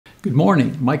Good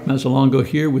morning, Mike Mazzalongo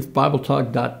here with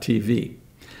BibleTalk.tv.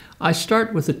 I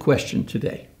start with a question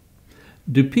today.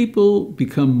 Do people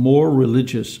become more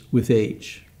religious with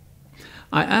age?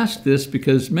 I ask this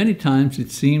because many times it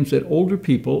seems that older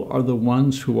people are the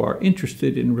ones who are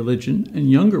interested in religion and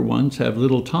younger ones have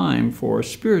little time for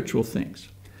spiritual things.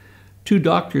 Two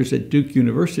doctors at Duke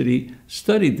University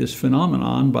studied this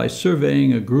phenomenon by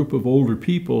surveying a group of older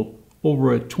people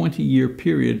over a 20-year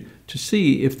period to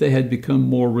see if they had become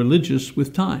more religious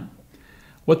with time.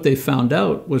 What they found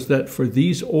out was that for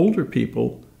these older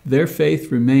people, their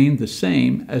faith remained the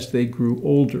same as they grew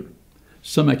older.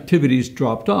 Some activities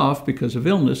dropped off because of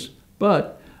illness,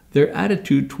 but their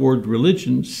attitude toward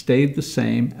religion stayed the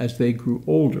same as they grew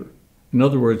older. In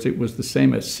other words, it was the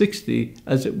same at 60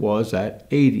 as it was at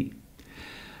 80.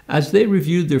 As they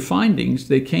reviewed their findings,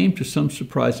 they came to some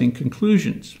surprising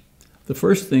conclusions. The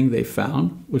first thing they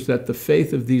found was that the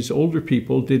faith of these older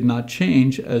people did not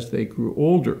change as they grew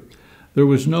older. There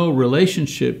was no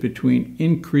relationship between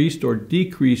increased or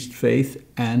decreased faith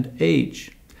and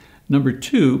age. Number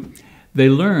two, they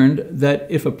learned that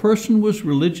if a person was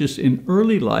religious in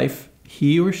early life,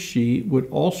 he or she would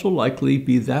also likely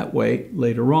be that way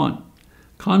later on.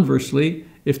 Conversely,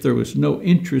 if there was no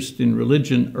interest in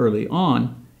religion early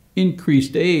on,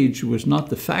 increased age was not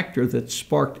the factor that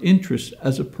sparked interest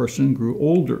as a person grew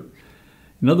older.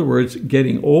 In other words,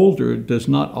 getting older does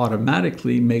not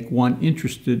automatically make one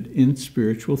interested in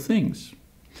spiritual things.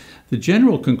 The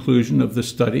general conclusion of the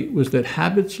study was that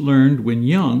habits learned when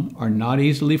young are not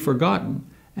easily forgotten,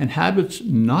 and habits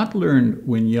not learned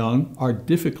when young are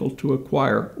difficult to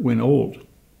acquire when old.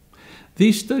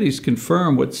 These studies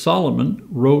confirm what Solomon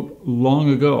wrote long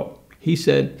ago. He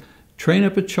said, "Train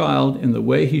up a child in the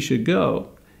way he should go.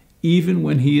 Even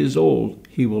when he is old,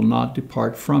 he will not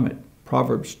depart from it."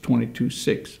 Proverbs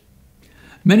 22:6.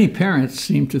 Many parents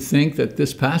seem to think that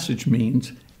this passage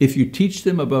means if you teach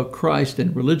them about Christ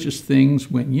and religious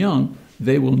things when young,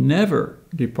 they will never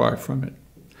depart from it.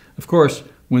 Of course,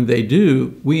 when they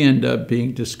do, we end up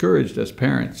being discouraged as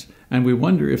parents, and we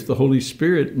wonder if the Holy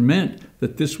Spirit meant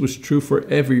that this was true for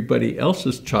everybody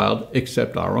else's child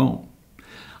except our own.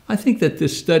 I think that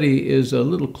this study is a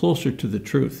little closer to the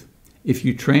truth. If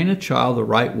you train a child the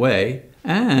right way,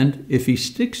 and if he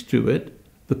sticks to it,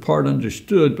 the part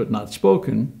understood but not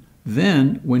spoken,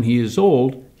 then when he is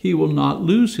old, he will not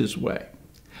lose his way.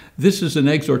 This is an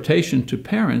exhortation to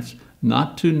parents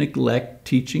not to neglect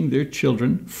teaching their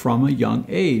children from a young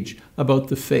age about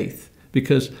the faith,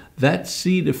 because that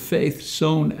seed of faith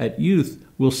sown at youth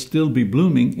will still be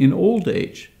blooming in old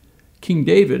age. King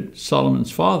David,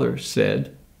 Solomon's father, said,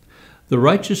 "The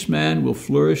righteous man will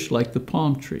flourish like the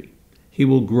palm tree. He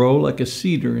will grow like a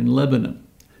cedar in Lebanon.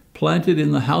 Planted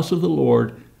in the house of the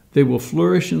Lord, they will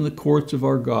flourish in the courts of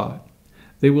our God.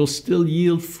 They will still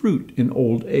yield fruit in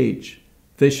old age.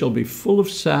 They shall be full of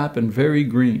sap and very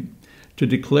green, to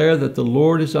declare that the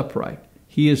Lord is upright.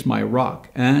 He is my rock,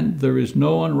 and there is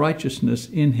no unrighteousness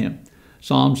in him."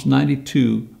 Psalms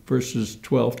 92, verses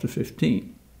 12 to 15.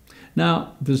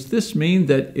 Now, does this mean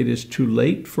that it is too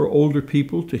late for older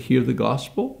people to hear the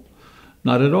gospel?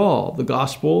 Not at all. The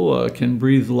gospel can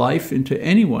breathe life into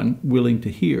anyone willing to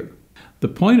hear. The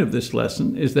point of this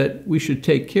lesson is that we should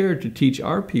take care to teach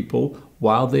our people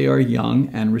while they are young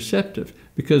and receptive,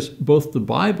 because both the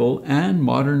Bible and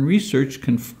modern research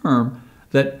confirm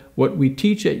that what we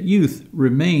teach at youth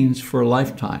remains for a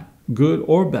lifetime, good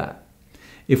or bad.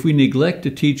 If we neglect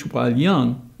to teach while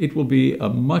young, it will be a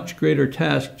much greater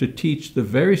task to teach the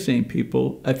very same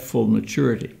people at full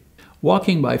maturity.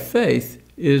 Walking by faith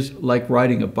is like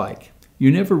riding a bike.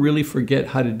 You never really forget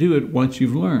how to do it once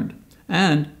you've learned,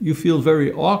 and you feel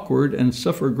very awkward and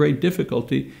suffer great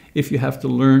difficulty if you have to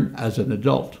learn as an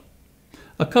adult.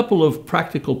 A couple of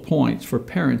practical points for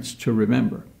parents to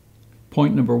remember.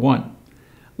 Point number one,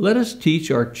 let us teach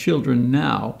our children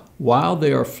now while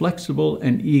they are flexible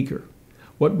and eager.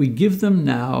 What we give them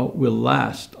now will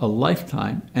last a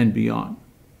lifetime and beyond.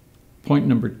 Point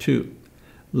number two,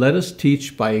 let us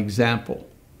teach by example.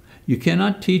 You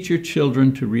cannot teach your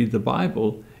children to read the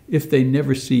Bible if they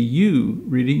never see you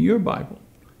reading your Bible.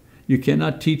 You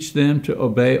cannot teach them to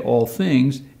obey all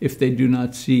things if they do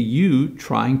not see you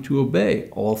trying to obey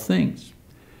all things.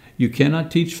 You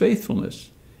cannot teach faithfulness.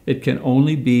 It can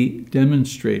only be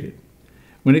demonstrated.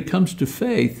 When it comes to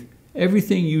faith,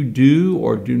 everything you do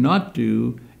or do not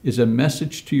do is a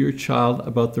message to your child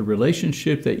about the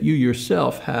relationship that you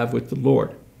yourself have with the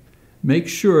Lord. Make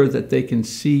sure that they can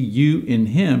see you in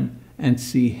Him and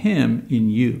see Him in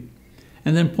you.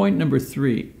 And then point number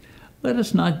three, let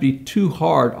us not be too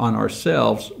hard on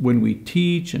ourselves when we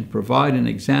teach and provide an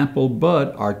example,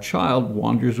 but our child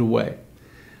wanders away.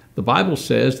 The Bible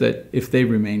says that if they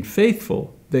remain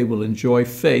faithful, they will enjoy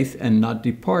faith and not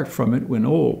depart from it when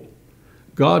old.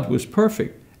 God was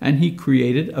perfect, and he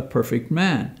created a perfect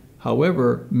man.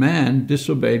 However, man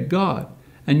disobeyed God,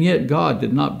 and yet God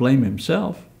did not blame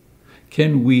himself.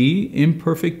 Can we,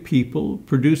 imperfect people,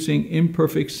 producing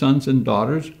imperfect sons and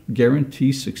daughters,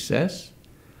 guarantee success?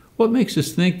 What makes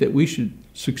us think that we should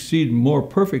succeed more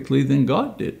perfectly than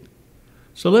God did?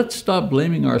 So let's stop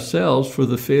blaming ourselves for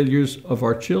the failures of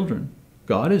our children.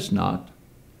 God is not.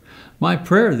 My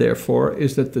prayer, therefore,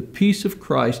 is that the peace of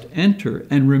Christ enter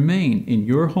and remain in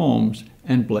your homes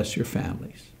and bless your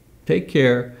families. Take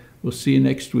care. We'll see you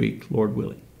next week, Lord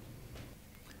willing.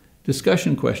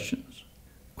 Discussion questions.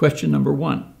 Question number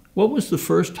 1. What was the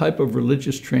first type of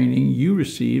religious training you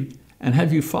received, and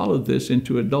have you followed this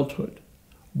into adulthood?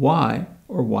 Why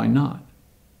or why not?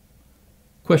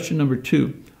 Question number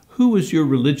 2. Who was your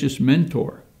religious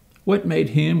mentor? What made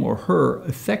him or her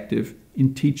effective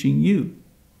in teaching you?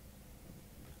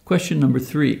 Question number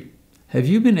 3. Have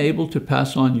you been able to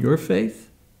pass on your faith?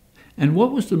 And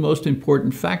what was the most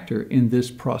important factor in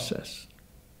this process?